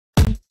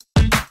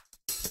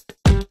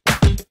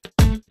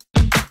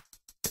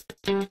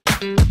Hi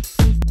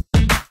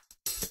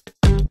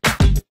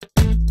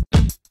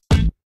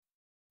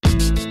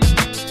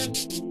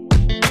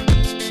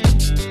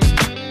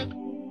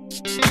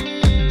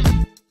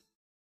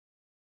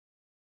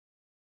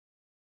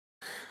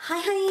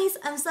honeys,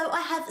 so I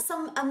have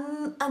some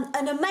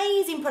an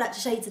amazing product to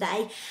show you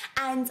today,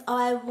 and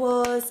I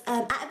was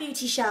at a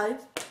beauty show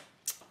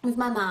with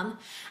my mum,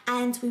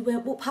 and we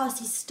walked past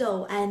his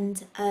stall,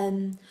 and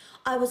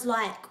I was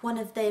like one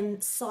of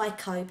them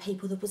psycho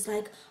people that was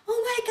like,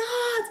 oh my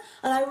god,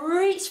 and I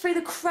reached through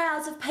the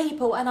crowds of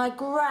people and I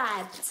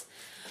grabbed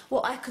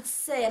what I could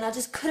see, and I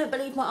just couldn't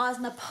believe my eyes,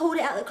 and I pulled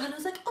it out of the crowd and I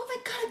was like, oh my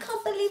god, I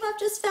can't believe I've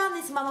just found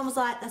this. And my mum was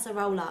like, that's a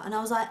roller. And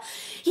I was like,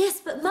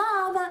 yes, but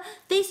mum,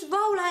 this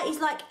roller is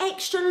like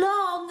extra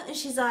long. And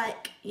she's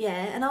like,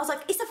 yeah. And I was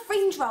like, it's a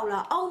Fringe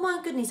roller. Oh my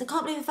goodness, I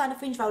can't believe I found a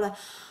Fringe roller.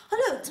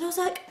 I looked and I was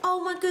like,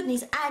 oh my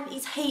goodness, and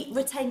it's heat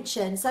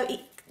retention, so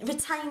it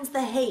retains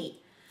the heat.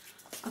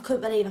 I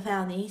couldn't believe I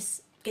found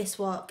this. Guess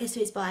what? Guess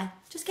who it's by?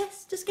 Just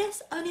guess, just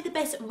guess. Only the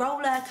best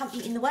roller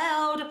company in the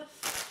world.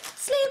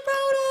 Sleep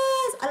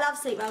rollers! I love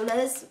sleep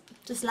rollers.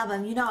 Just love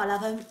them. You know I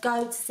love them.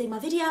 Go to see my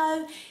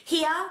video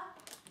here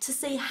to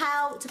see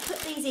how to put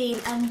these in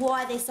and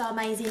why they're so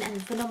amazing and the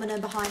phenomenon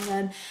behind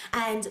them.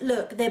 And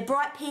look, they're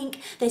bright pink,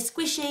 they're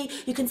squishy,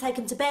 you can take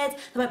them to bed,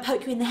 they won't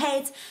poke you in the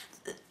head.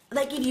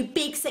 They give you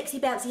big,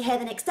 sexy, bouncy hair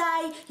the next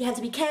day. You have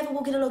to be careful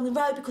walking along the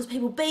road because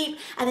people beep,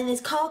 and then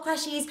there's car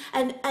crashes,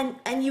 and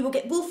you will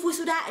get wolf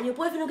whistled at, and your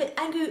boyfriend will get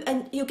angry,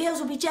 and your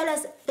girls will be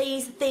jealous.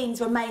 These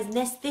things are amazing.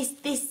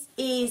 This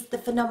is the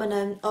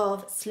phenomenon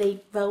of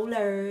sleep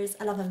rollers.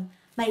 I love them.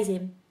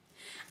 Amazing.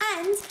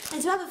 And they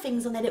do other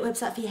things on their little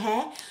website for your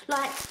hair,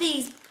 like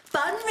these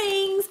bun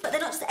rings, but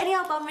they're not just any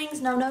old bun rings,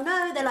 no, no,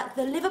 no, they're like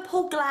the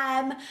Liverpool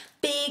Glam,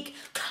 big,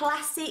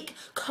 classic,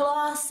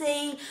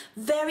 classy,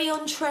 very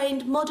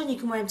on-trend, modern. You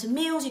can wear them to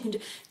meals, you can do,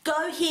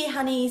 go here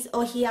honeys,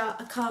 or here,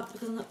 I can't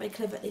because I'm not very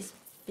clever at this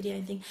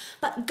video thing,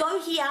 but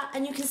go here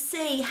and you can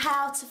see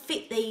how to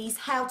fit these,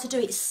 how to do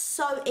it. It's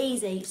so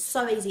easy,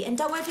 so easy. And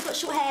don't worry if you've got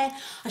short hair,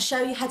 I'll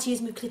show you how to use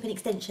them with clip-in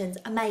extensions.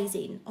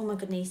 Amazing. Oh my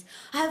goodness,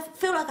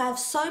 feel like I have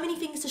so many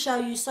things to show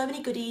you, so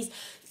many goodies.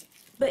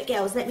 But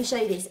girls, let me show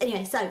you this.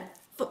 Anyway, so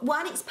for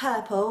one, it's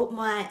purple,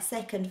 my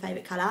second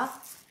favourite colour.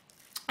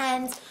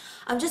 And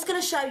I'm just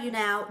going to show you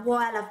now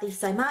why I love these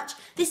so much.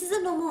 This is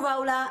a normal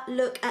roller.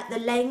 Look at the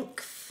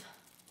length.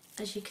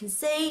 As you can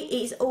see,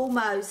 it's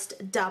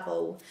almost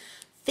double.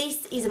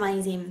 This is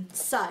amazing.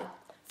 So,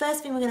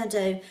 first thing we're going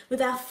to do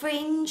with our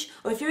Fringe,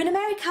 or if you're in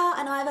America,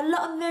 and I have a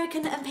lot of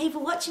American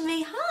people watching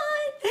me,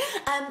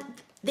 hi!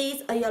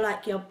 These are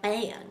your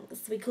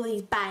bangs. We call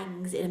these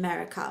bangs in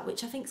America,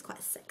 which I think is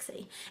quite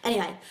sexy.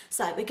 Anyway,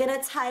 so we're going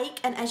to take,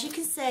 and as you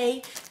can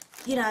see,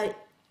 you know,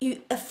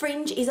 a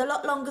fringe is a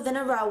lot longer than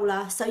a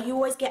roller, so you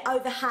always get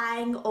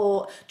overhang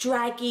or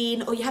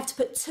dragging, or you have to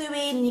put two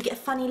in and you get a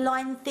funny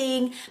line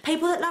thing.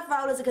 People that love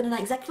rollers are going to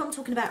know exactly what I'm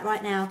talking about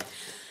right now.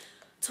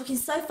 Talking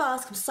so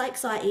fast, I'm so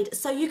excited.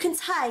 So you can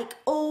take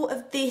all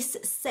of this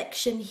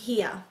section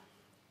here,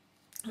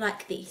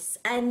 like this,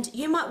 and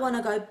you might want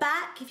to go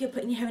back if you're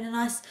putting your hair in a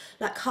nice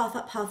like half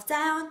up half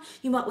down.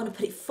 You might want to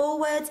put it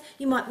forward,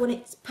 you might want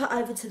it put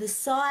over to the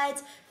side.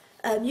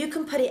 You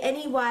can put it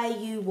any way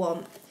you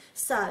want.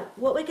 So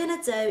what we're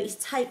going to do is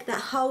take that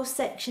whole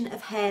section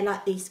of hair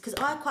like this, because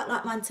I quite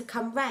like mine to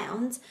come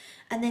round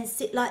and then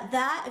sit like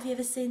that. Have you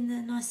ever seen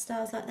the nice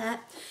styles like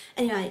that?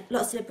 Anyway,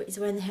 lots of celebrities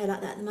are wearing their hair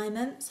like that at the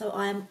moment, so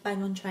I am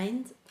bang on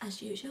trained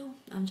as usual.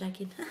 I'm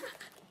joking.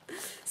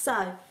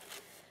 So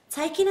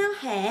taking our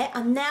hair,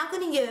 I'm now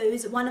going to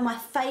use one of my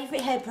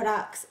favourite hair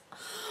products.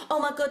 Oh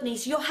my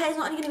goodness, your hair's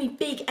not only going to be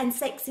big and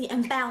sexy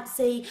and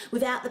bouncy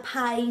without the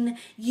pain,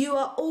 you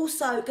are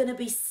also going to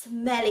be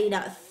smelling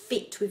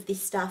fit with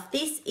this stuff.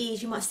 This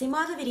is, you might see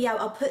my other video,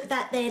 I'll put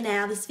that there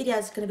now. This video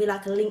is going to be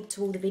like a link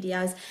to all the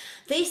videos.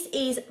 This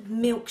is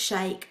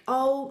Milkshake.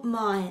 Oh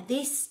my,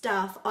 this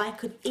stuff, I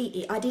could eat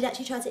it. I did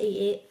actually try to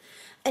eat it.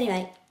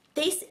 Anyway,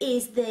 this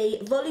is the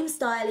Volume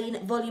Styling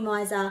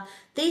Volumizer.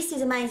 This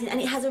is amazing, and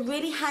it has a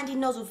really handy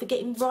nozzle for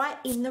getting right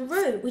in the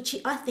root, which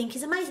I think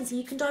is amazing. So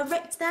you can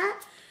direct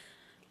that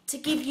to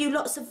give you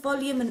lots of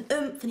volume and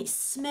oomph, and it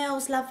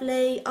smells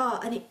lovely. Oh,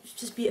 and it's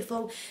just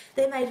beautiful.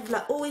 They're made of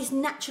like all these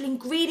natural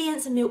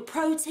ingredients and milk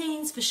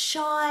proteins for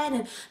shine,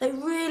 and they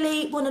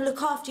really want to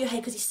look after your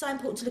hair, because it's so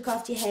important to look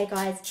after your hair,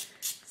 guys.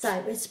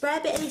 So we'll spray a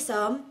bit of this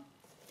on.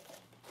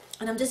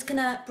 And I'm just going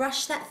to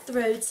brush that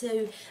through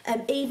to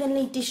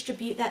evenly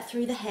distribute that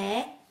through the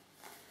hair.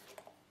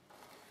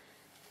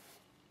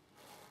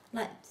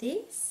 Like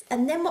this.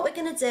 And then what we're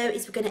going to do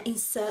is we're going to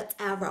insert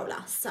our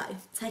roller. So,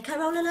 take our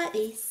roller like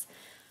this,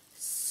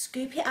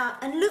 scoop it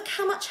up, and look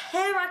how much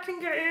hair I can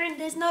get in.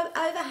 There's no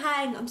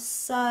overhang. I'm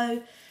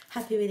so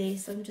happy with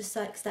this. I'm just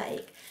so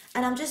ecstatic.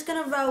 And I'm just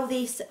going to roll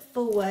this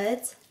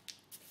forward.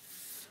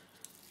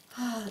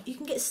 Oh, you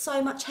can get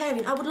so much hair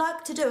in. I would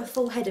like to do a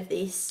full head of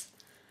this.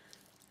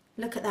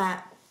 Look at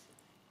that.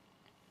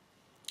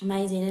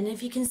 Amazing. And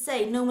if you can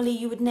see, normally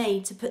you would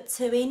need to put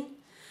two in.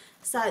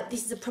 So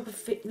this is a proper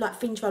like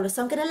fringe roller.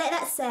 So I'm going to let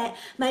that set,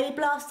 maybe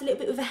blast a little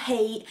bit with a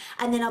heat,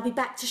 and then I'll be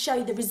back to show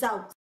you the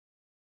results.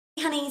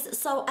 Honeys,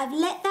 so I've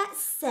let that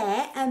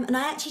set, and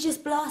I actually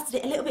just blasted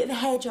it a little bit with a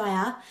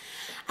hairdryer.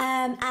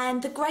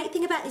 And the great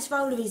thing about this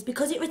roller is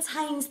because it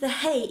retains the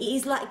heat, it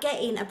is like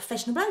getting a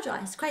professional blow dry.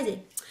 It's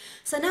crazy.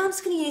 So now I'm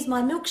just going to use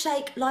my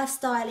Milkshake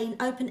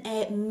Lifestyling Open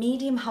Air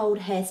Medium Hold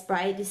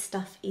Hairspray. This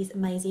stuff is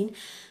amazing.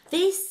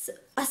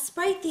 I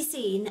sprayed this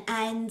in,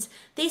 and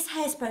this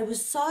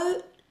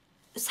hairspray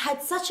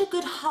had such a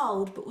good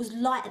hold, but was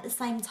light at the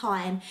same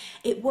time.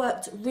 It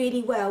worked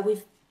really well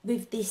with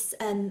this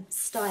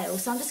style.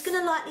 So I'm just going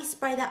to lightly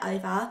spray that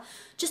over,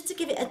 just to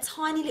give it a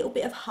tiny little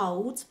bit of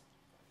hold.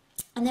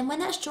 And then when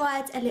that's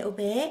dried a little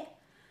bit,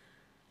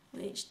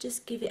 which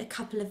just give it a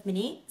couple of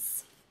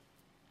minutes,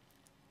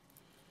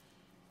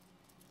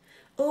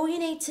 all you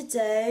need to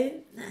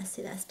do, that's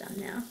it, that's done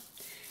now,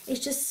 is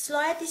just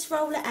slide this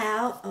roller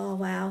out. Oh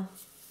wow.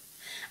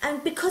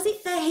 And because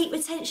it's their heat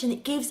retention,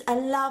 it gives a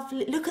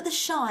lovely, look at the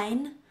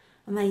shine,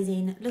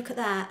 amazing, look at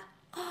that.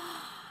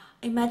 Oh,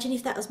 imagine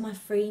if that was my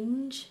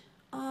fringe.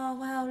 Oh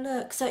wow,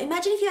 look. So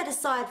imagine if you had a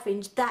side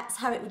fringe, that's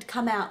how it would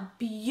come out,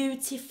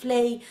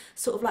 beautifully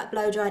sort of like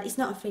blow dried. It's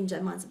not a fringe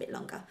though, mine's a bit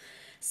longer.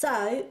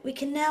 So we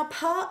can now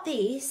part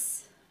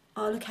this.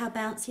 Oh, look how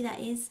bouncy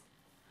that is.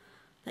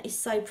 That is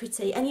so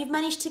pretty. And you've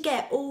managed to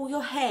get all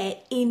your hair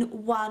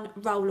in one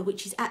roller,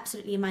 which is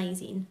absolutely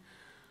amazing.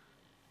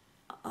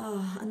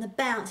 Oh, and the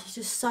bounce is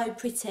just so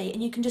pretty,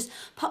 and you can just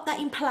pop that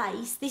in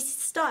place. This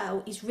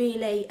style is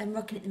really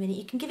rocking at the minute.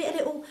 You can give it a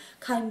little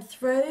comb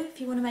through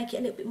if you want to make it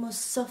a little bit more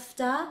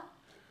softer.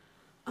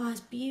 Oh, it's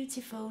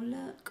beautiful,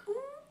 look.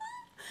 Ooh.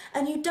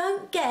 And you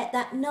don't get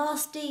that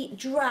nasty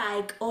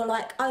drag or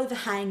like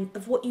overhang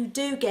of what you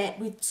do get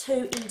with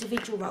two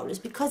individual rollers,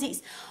 because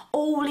it's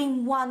all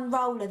in one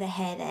roller, the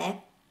hair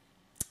there.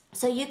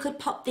 So you could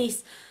pop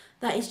this.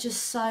 That is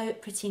just so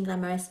pretty and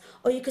glamorous.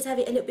 Or you could have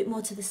it a little bit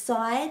more to the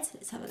side.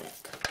 Let's have a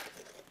look.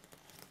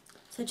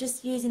 So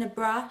just using a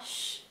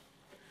brush.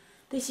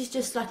 This is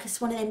just like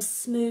one of them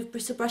smooth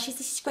bristle brushes.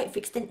 This is great for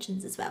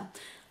extensions as well.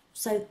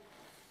 So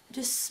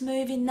just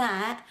smoothing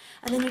that,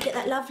 and then you get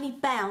that lovely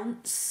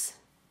bounce.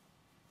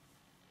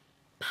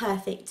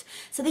 Perfect.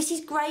 So this is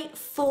great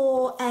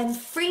for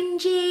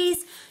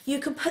fringes. You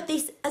can put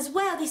this as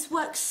well. This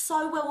works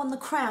so well on the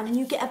crown, and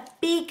you get a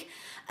big,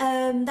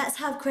 that's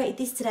how I've created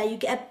this today. You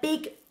get a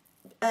big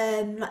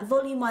like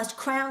volumised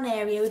crown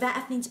area without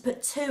having to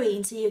put two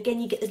in, so you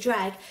get the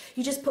drag.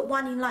 You just put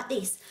one in like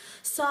this.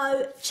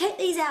 So check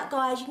these out,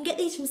 guys. You can get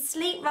these from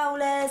Sleek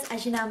Rollers.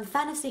 As you know, I'm a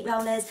fan of Sleek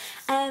Rollers.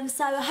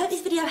 So I hope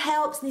this video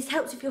helps, and this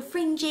helps with your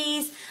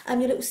fringes, your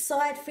little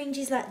side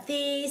fringes like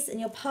this, and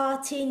your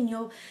parting,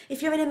 and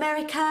if you're in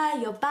America,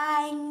 your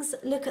bangs.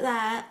 Look at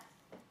that.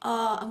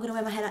 Oh, I'm gonna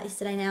wear my hair like this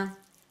today now.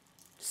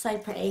 So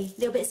pretty.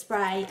 Little bit of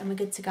spray, and we're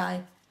good to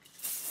go.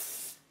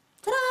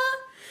 Ta-da!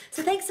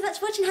 So thanks so much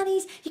for watching,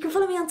 honeys. You can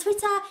follow me on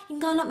Twitter, you can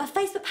go and like my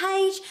Facebook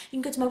page,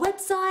 you can go to my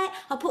website,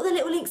 I'll put the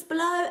little links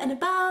below and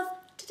above.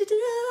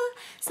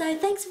 So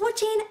thanks for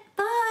watching,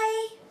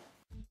 bye!